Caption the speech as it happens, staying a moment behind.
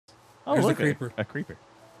Oh, There's look, a creeper. A creeper.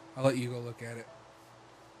 I'll let you go look at it.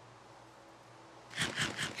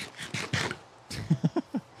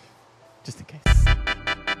 Just in case.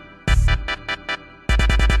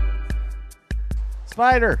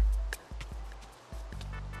 Spider.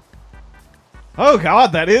 Oh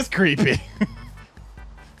God, that is creepy.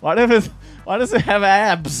 Why does it have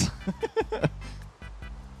abs?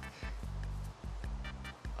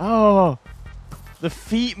 Oh, the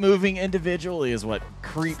feet moving individually is what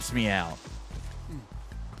creeps me out.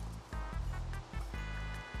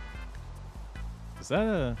 Is that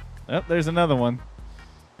a... Oh, there's another one.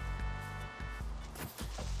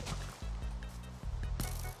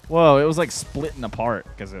 Whoa, it was like splitting apart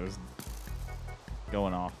because it was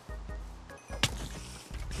going off.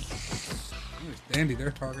 Dandy,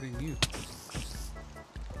 they're targeting you.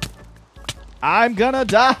 I'm gonna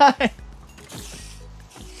die!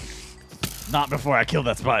 Not before I kill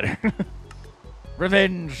that spider.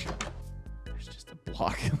 Revenge! There's just a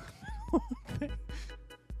block in the middle of the thing.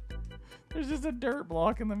 There's just a dirt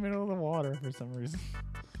block in the middle of the water for some reason.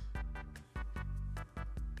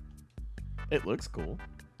 It looks cool.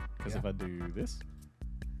 Because if I do this,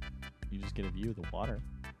 you just get a view of the water.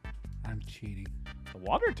 I'm cheating. The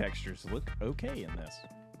water textures look okay in this.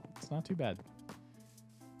 It's not too bad.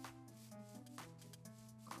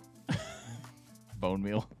 Bone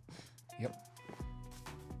meal. Yep.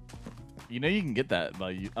 You know you can get that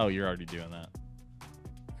by you. Oh, you're already doing that.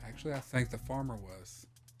 Actually, I think the farmer was.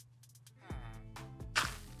 I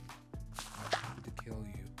need to kill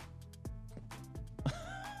you.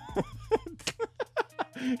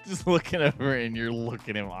 Just looking over and you're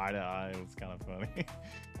looking him eye to eye. It was kind of funny.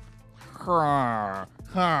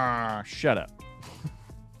 Shut up.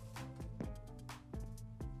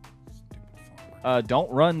 Stupid farmer.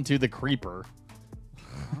 Don't run to the creeper.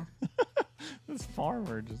 This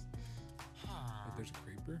farmer just... Oh, there's a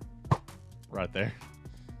creeper? Right there.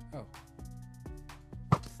 Oh.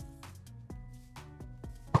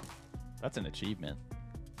 That's an achievement.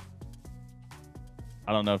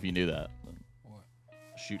 I don't know if you knew that. What?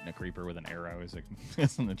 Shooting a creeper with an arrow is,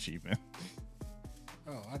 is an achievement.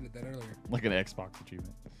 Oh, I did that earlier. Like an Xbox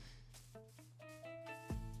achievement.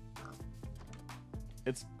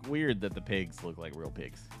 It's weird that the pigs look like real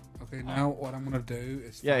pigs. Okay, now what I'm going to do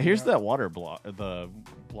is... Yeah, here's that water block, the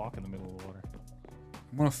block in the middle of the water.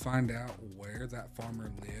 I'm going to find out where that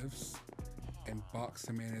farmer lives and box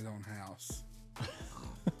him in his own house. How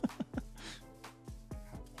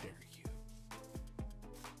dare you.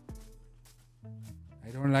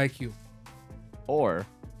 I don't like you. Or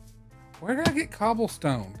Where did I get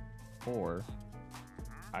cobblestone? Or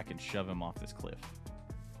I can shove him off this cliff.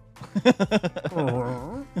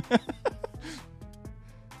 Ow.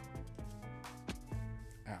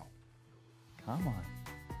 Come on.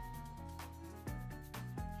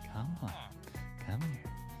 Come on. Come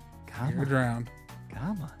here. Come You're on. drowned.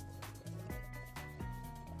 Come on.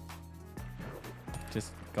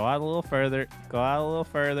 Just go out a little further. Go out a little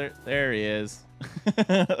further. There he is.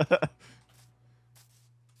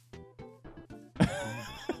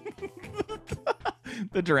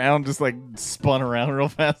 The drown just like spun around real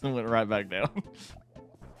fast and went right back down. It's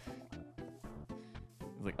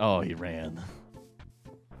like, oh, he ran.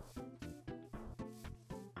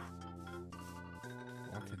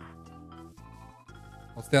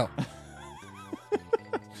 Hold still.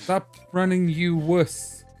 Stop running, you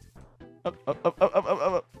wuss. Up, up, up, up, up, up,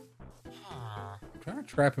 up. I'm trying to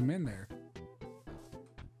trap him in there.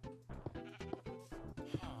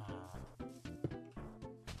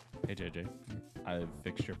 Hey, JJ. I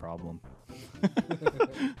fixed your problem.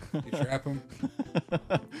 You trap him?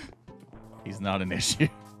 He's not an issue.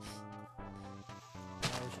 I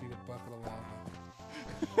just need a bucket of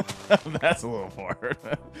lava. That's a little far.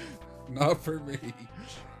 Not for me.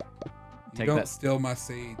 Take Don't that. steal my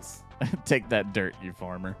seeds. Take that dirt, you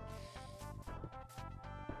farmer.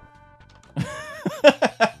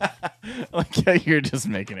 Like how you're just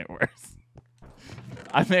making it worse.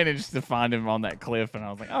 I managed to find him on that cliff, and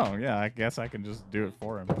I was like, oh, yeah, I guess I can just do it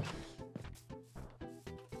for him.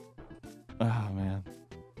 Oh, man.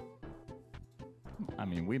 I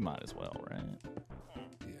mean, we might as well, right?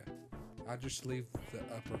 Yeah. I just leave the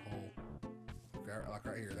upper hole. Like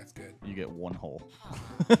right here, that's good. You get one hole.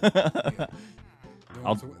 Yeah.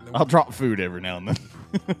 I'll drop food every now and then.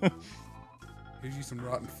 Here's you some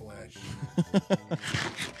rotten flesh.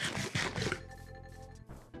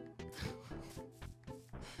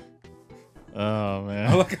 Oh, I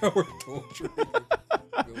man. like how we're torturing.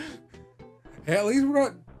 Hey, at least we're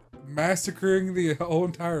not massacring the whole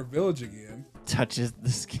entire village again. Touches the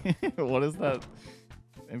skin. What is that?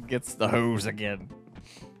 It gets the hose again.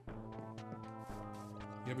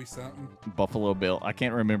 Yeah, be something. Buffalo Bill. I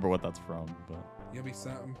can't remember what that's from, but You'll be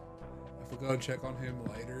something. If we go and check on him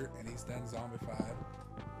later and he's done zombified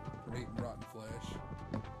from eating rotten flesh.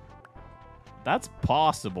 that's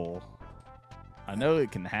possible. I know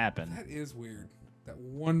it can happen. That is weird. That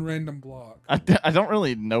one random block. I don't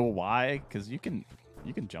really know why, because you can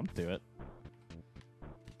jump to it.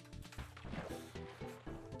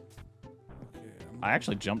 Okay, I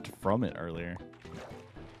actually jumped from it earlier.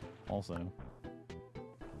 Also, I'm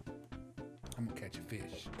gonna catch a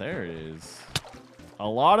fish. there it is. A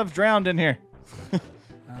lot of drowned in here.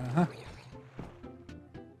 Uh-huh.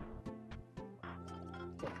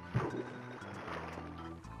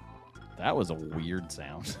 That was a weird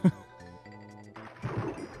sound.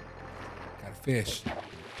 Got a fish.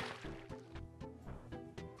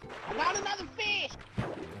 I got another fish.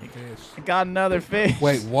 Got a fish. I got another fish.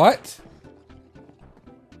 Wait, what?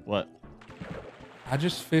 What? I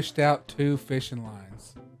just fished out 2 fishing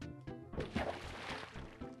lines.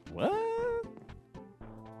 What?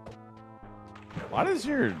 Why does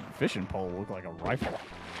your fishing pole look like a rifle?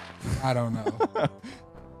 I don't know.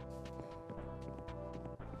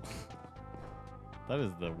 That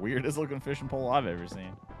is the weirdest looking fishing pole I've ever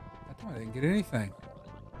seen. That's why I didn't get anything.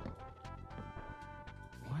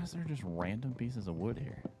 Why is there just random pieces of wood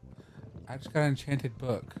here? I just got an enchanted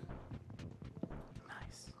book.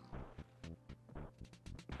 Nice.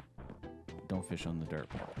 Don't fish on the dirt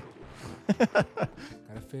pole. Got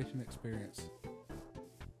a fishing experience.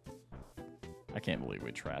 I can't believe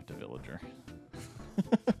we trapped a villager.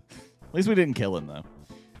 At least we didn't kill him though.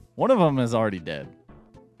 One of them is already dead.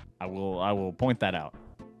 I will point that out.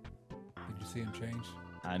 Did you see him change?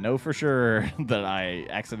 I know for sure that I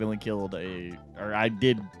accidentally killed I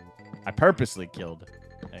purposely killed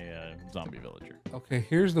a zombie villager. Okay,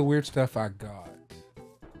 here's the weird stuff I got.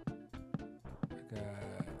 I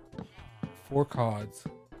got 4 cods,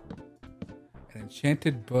 an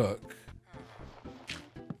enchanted book,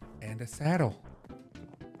 and a saddle.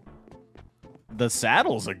 The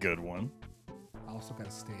saddle's a good one. I also got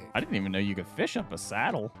a stick. I didn't even know you could fish up a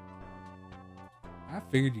saddle. I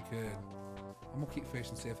figured you could. I'm gonna keep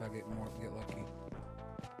fishing, see if I get lucky.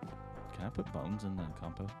 Can I put bones in the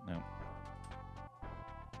compost? No.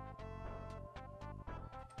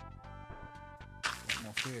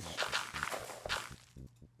 More fish.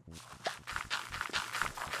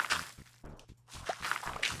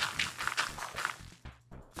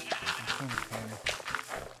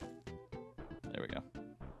 There we go.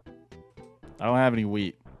 I don't have any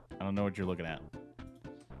wheat. I don't know what you're looking at.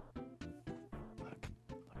 Look,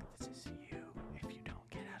 this is you. If you don't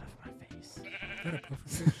get out of my face, Got a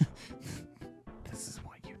puffer fish. this is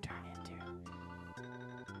what you turn into.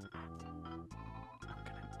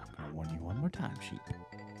 I'm gonna warn you one more time, sheep.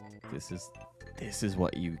 This is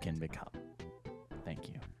what you can become. Thank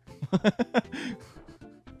you.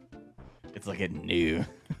 It's like a new.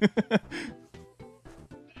 I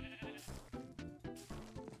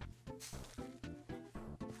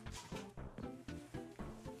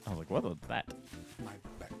was like, what was that? My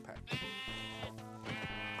backpack.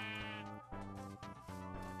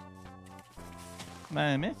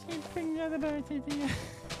 My message brings other birds to the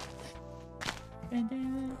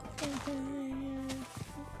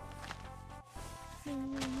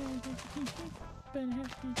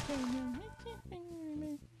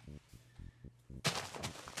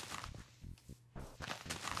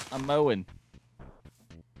I'm mowing.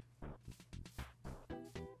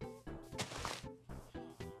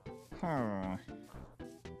 Huh.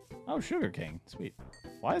 Oh, sugarcane. Sweet.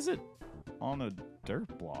 Why is it on a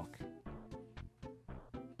dirt block?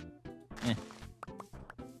 Eh.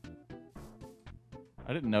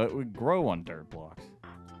 I didn't know it would grow on dirt blocks.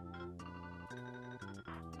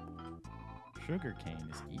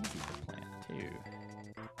 Sugarcane is easy to plant, too.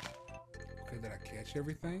 Okay, did I catch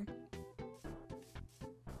everything?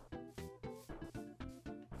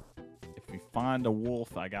 If we find a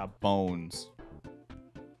wolf, I got bones.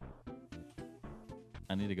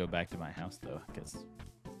 I need to go back to my house, though, because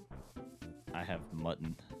I have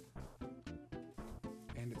mutton.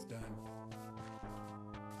 And it's done.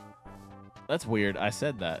 That's weird. I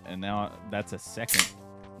said that, and now that's a second.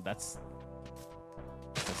 That's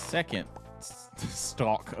the second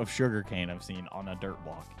stalk of sugarcane I've seen on a dirt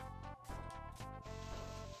block.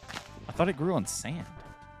 I thought it grew on sand.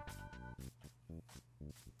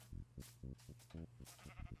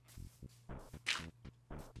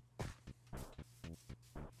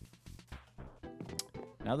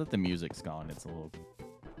 Now that the music's gone, it's a little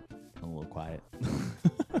quiet.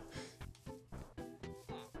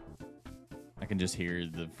 I can just hear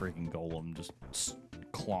the freaking golem just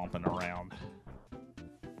clomping around.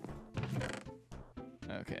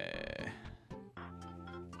 Okay. Okay.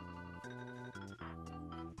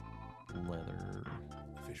 Leather.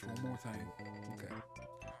 Fish one more thing. Okay.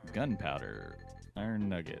 Gunpowder. Iron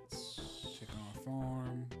nuggets. Check on our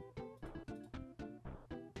farm.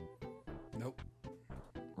 Nope.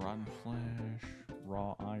 Rotten flesh.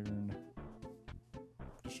 Raw iron.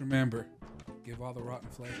 Just remember, give all the rotten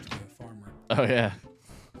flesh to the farmer. Oh, yeah.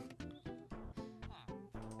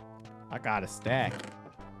 I got a stack.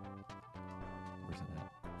 Where's it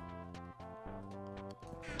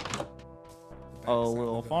at? Oh, Backside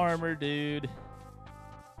little of the farmer dude.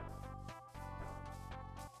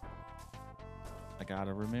 I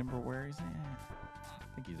gotta remember where he's at.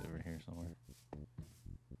 I think he's over here somewhere.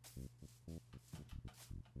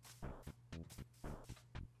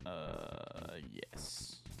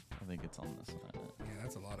 Yes. I think it's on this side. Yeah,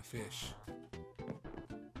 that's a lot of fish.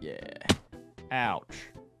 Yeah. Ouch.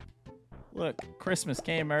 Look, Christmas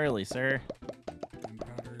came early, sir.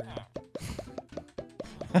 Gunpowder.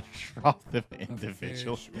 Drop them Another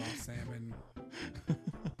individual. fish, raw salmon.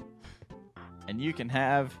 And you can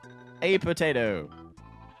have a potato.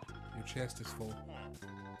 Your chest is full.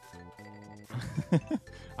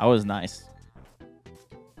 I was nice.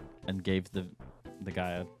 And gave the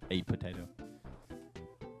guy a potato.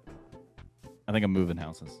 I think I'm moving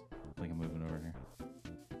houses. I think I'm moving over here.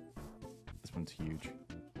 This one's huge.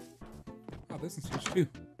 Oh, this one's fish too.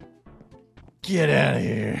 Get out of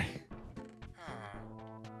here.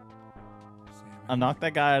 Salmon. I knocked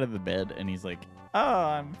that guy out of the bed and he's like, oh,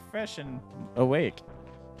 I'm fresh and awake.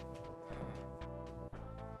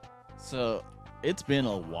 So it's been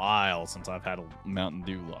a while since I've had a Mountain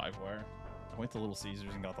Dew Livewire. I went to Little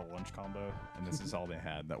Caesars and got the lunch combo, and this is all they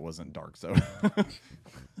had that wasn't dark soda.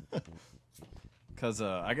 Because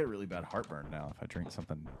I get really bad heartburn now if I drink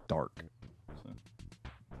something dark. So.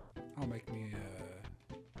 I'll make me a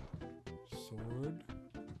sword.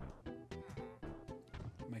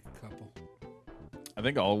 Make a couple. I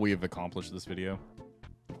think all we have accomplished this video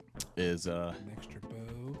is An extra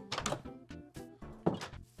bow.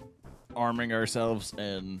 arming ourselves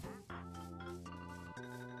and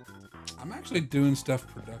I'm actually doing stuff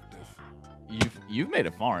productive. you've made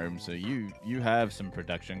a farm, so you have some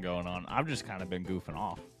production going on. I've just kind of been goofing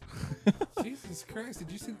off. Jesus Christ!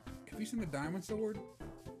 Have you seen the diamond sword?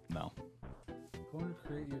 No. Go to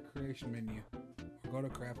create your creation menu. Or go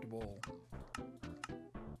to craftable.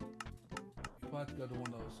 You'll have to go to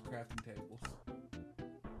one of those crafting tables.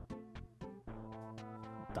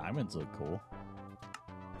 Diamonds look cool.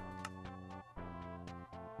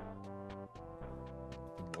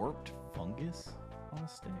 Warped fungus on a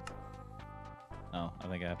stick? Oh, I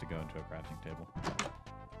think I have to go into a crafting table.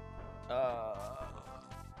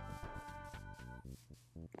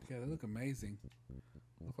 Yeah, they look amazing.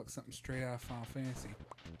 Look like something straight out of Final Fantasy.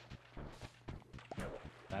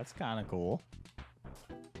 That's kind of cool.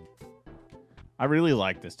 I really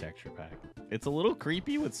like this texture pack. It's a little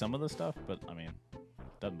creepy with some of the stuff, but I mean,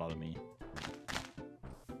 doesn't bother me.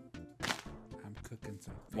 I'm cooking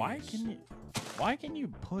some fish. Why can you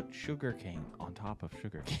put sugarcane on top of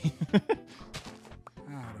sugarcane? I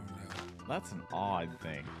don't know. That's an odd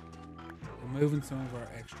thing. We're moving some of our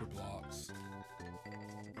extra blocks.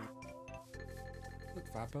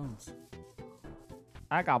 Look, 5 bones.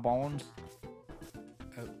 I got bones.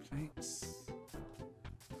 Oak planks.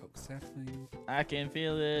 Oak sapling. I can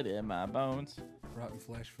feel it in my bones. Rotten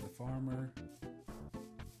flesh for the farmer.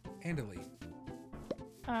 And a leaf.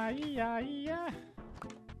 Yeah.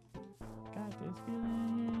 Got this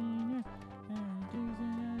feeling.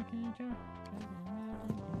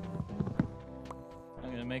 I'm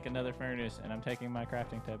gonna make another furnace, and I'm taking my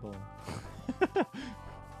crafting table.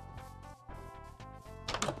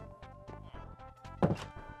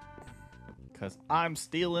 Because I'm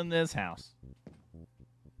stealing this house.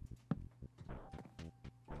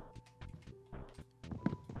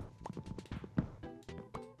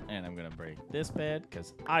 And I'm gonna break this bed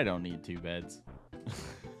because I don't need 2 beds.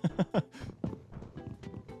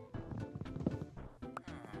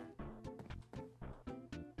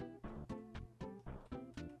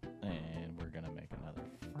 And we're gonna make another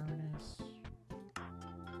furnace.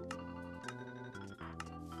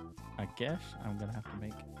 I guess I'm gonna have to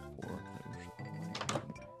make 4 of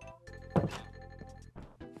those.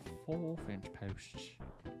 4 fence posts.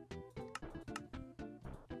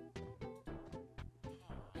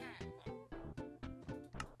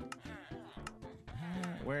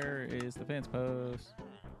 Where is the fence post?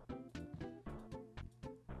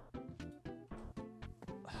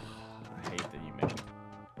 I hate that you make it.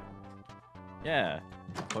 Yeah,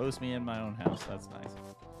 close me in my own house. That's nice.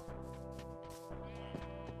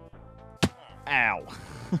 Ow.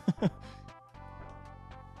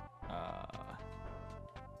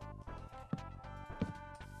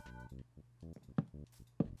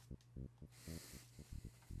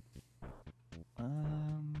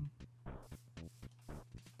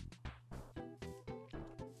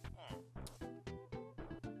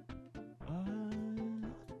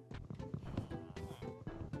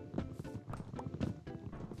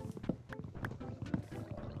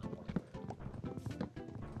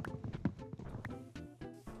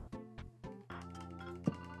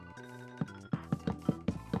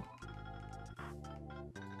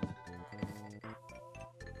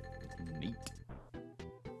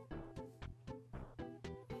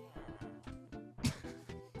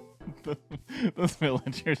 Those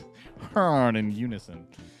villagers aren't in unison.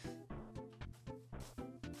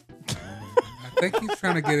 I think he's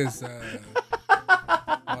trying to get his.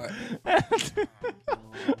 What?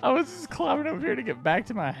 I was just climbing up here to get back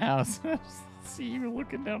to my house. I just see you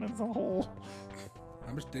looking down in some hole.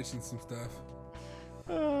 I'm just ditching some stuff.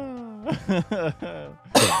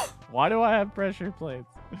 Why do I have pressure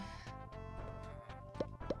plates?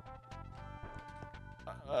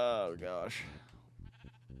 Oh gosh.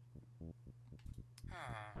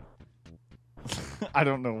 I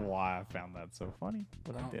don't know why I found that so funny,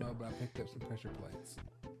 but I I don't did. know, but I picked up some pressure plates.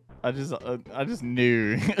 I just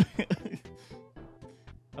knew.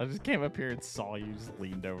 I just came up here and saw you just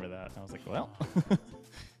leaned over that. And I was like, well,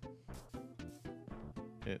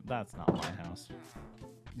 that's not my house.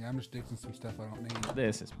 Yeah, I'm just ditching some stuff I don't need.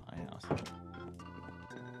 This is my house.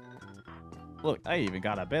 Look, I even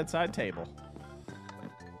got a bedside table.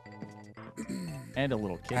 And a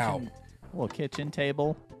little kitchen. Ow. A little kitchen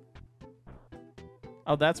table.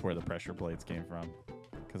 Oh, that's where the pressure plates came from.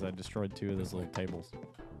 Because I destroyed 2 of those little tables.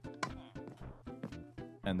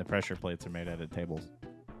 And the pressure plates are made out of tables.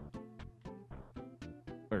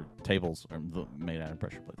 Or tables are made out of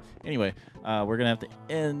pressure plates. Anyway, we're going to have to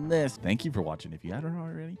end this. Thank you for watching. If you haven't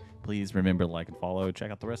already, please remember to like and follow.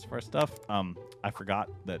 Check out the rest of our stuff. I forgot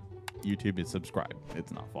that YouTube is subscribe.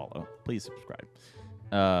 It's not follow. Please subscribe.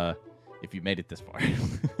 If you made it this far.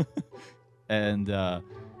 And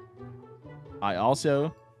I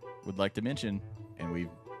also would like to mention, and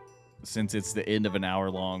since it's the end of an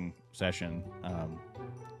hour-long session,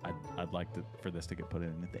 I'd like for this to get put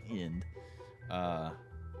in at the end.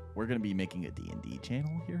 We're going to be making a D&D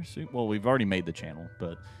channel here soon. Well, we've already made the channel,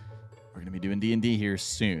 but we're going to be doing D&D here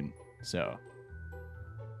soon. So,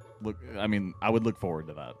 I would look forward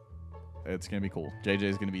to that. It's going to be cool.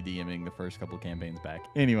 JJ's going to be DMing the first couple of campaigns back.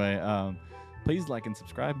 Anyway, please like and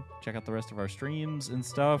subscribe. Check out the rest of our streams and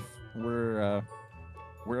stuff. We're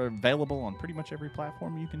available on pretty much every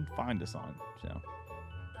platform you can find us on. So,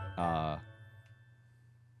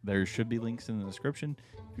 there should be links in the description.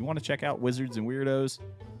 If you want to check out Wizards and Weirdos,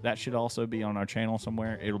 that should also be on our channel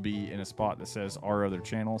somewhere. It'll be in a spot that says our other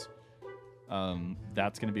channels.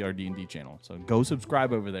 That's going to be our D&D channel. So go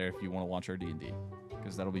subscribe over there if you want to watch our D&D,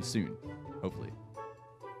 because that'll be soon, hopefully.